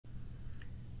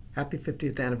Happy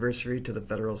 50th anniversary to the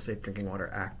Federal Safe Drinking Water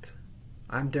Act.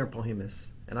 I'm Darrin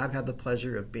Polhemus, and I've had the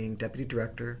pleasure of being Deputy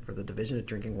Director for the Division of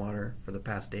Drinking Water for the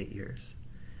past 8 years.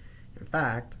 In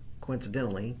fact,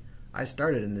 coincidentally, I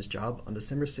started in this job on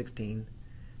December 16,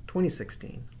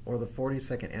 2016, or the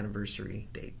 42nd anniversary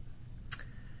date.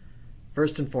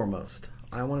 First and foremost,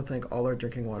 I want to thank all our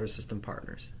drinking water system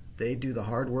partners. They do the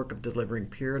hard work of delivering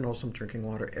pure and wholesome drinking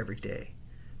water every day.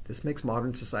 This makes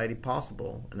modern society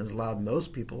possible and has allowed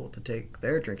most people to take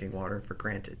their drinking water for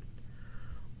granted.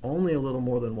 Only a little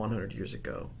more than 100 years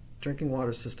ago, drinking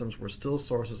water systems were still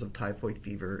sources of typhoid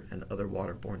fever and other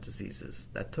waterborne diseases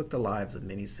that took the lives of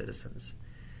many citizens.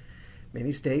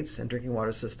 Many states and drinking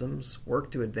water systems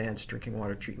work to advance drinking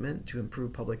water treatment to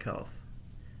improve public health.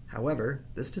 However,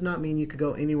 this did not mean you could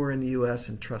go anywhere in the U.S.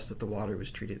 and trust that the water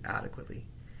was treated adequately.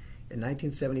 In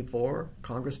 1974,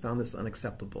 Congress found this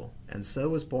unacceptable, and so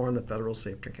was born the Federal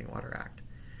Safe Drinking Water Act.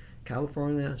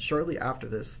 California, shortly after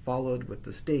this, followed with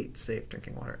the State Safe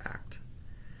Drinking Water Act.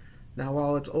 Now,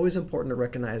 while it's always important to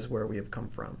recognize where we have come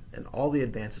from and all the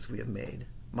advances we have made,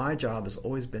 my job has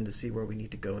always been to see where we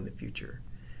need to go in the future.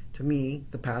 To me,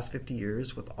 the past 50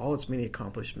 years, with all its many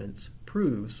accomplishments,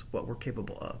 proves what we're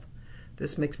capable of.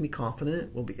 This makes me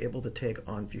confident we'll be able to take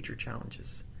on future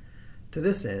challenges. To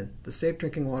this end, the Safe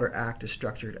Drinking Water Act is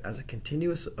structured as a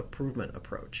continuous improvement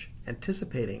approach,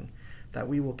 anticipating that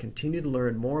we will continue to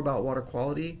learn more about water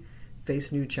quality,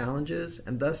 face new challenges,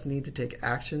 and thus need to take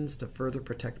actions to further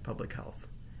protect public health.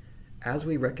 As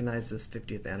we recognize this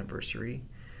 50th anniversary,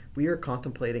 we are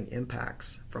contemplating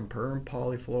impacts from perm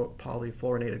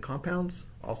polyfluorinated compounds,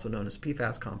 also known as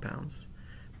PFAS compounds,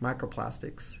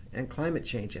 microplastics, and climate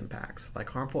change impacts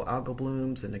like harmful algal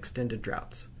blooms and extended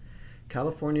droughts.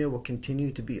 California will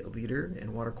continue to be a leader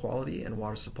in water quality and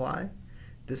water supply.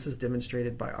 This is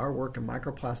demonstrated by our work in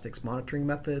microplastics monitoring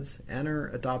methods and our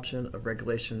adoption of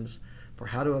regulations for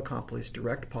how to accomplish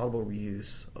direct potable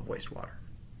reuse of wastewater.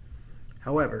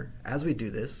 However, as we do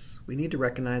this, we need to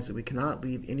recognize that we cannot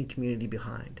leave any community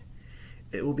behind.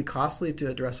 It will be costly to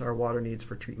address our water needs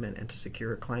for treatment and to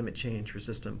secure a climate change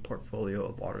resistant portfolio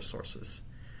of water sources.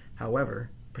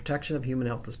 However, protection of human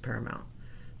health is paramount.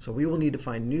 So we will need to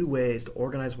find new ways to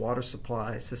organize water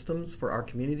supply systems for our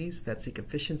communities that seek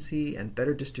efficiency and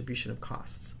better distribution of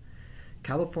costs.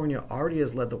 California already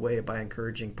has led the way by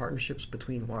encouraging partnerships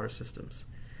between water systems,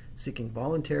 seeking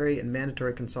voluntary and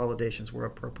mandatory consolidations where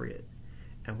appropriate.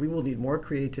 And we will need more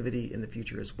creativity in the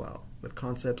future as well, with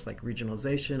concepts like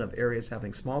regionalization of areas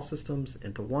having small systems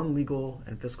into one legal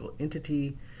and fiscal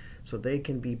entity so they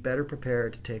can be better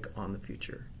prepared to take on the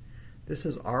future. This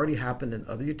has already happened in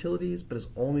other utilities, but is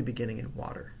only beginning in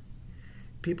water.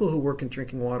 People who work in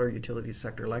drinking water utilities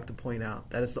sector like to point out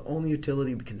that it's the only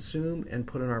utility we consume and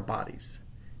put in our bodies.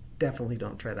 Definitely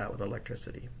don't try that with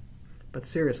electricity. But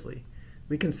seriously,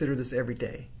 we consider this every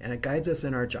day, and it guides us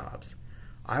in our jobs.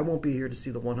 I won't be here to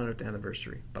see the 100th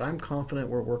anniversary, but I'm confident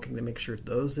we're working to make sure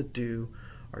those that do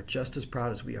are just as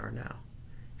proud as we are now.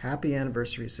 Happy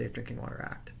anniversary, Safe Drinking Water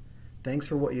Act. Thanks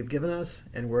for what you've given us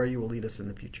and where you will lead us in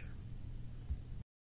the future.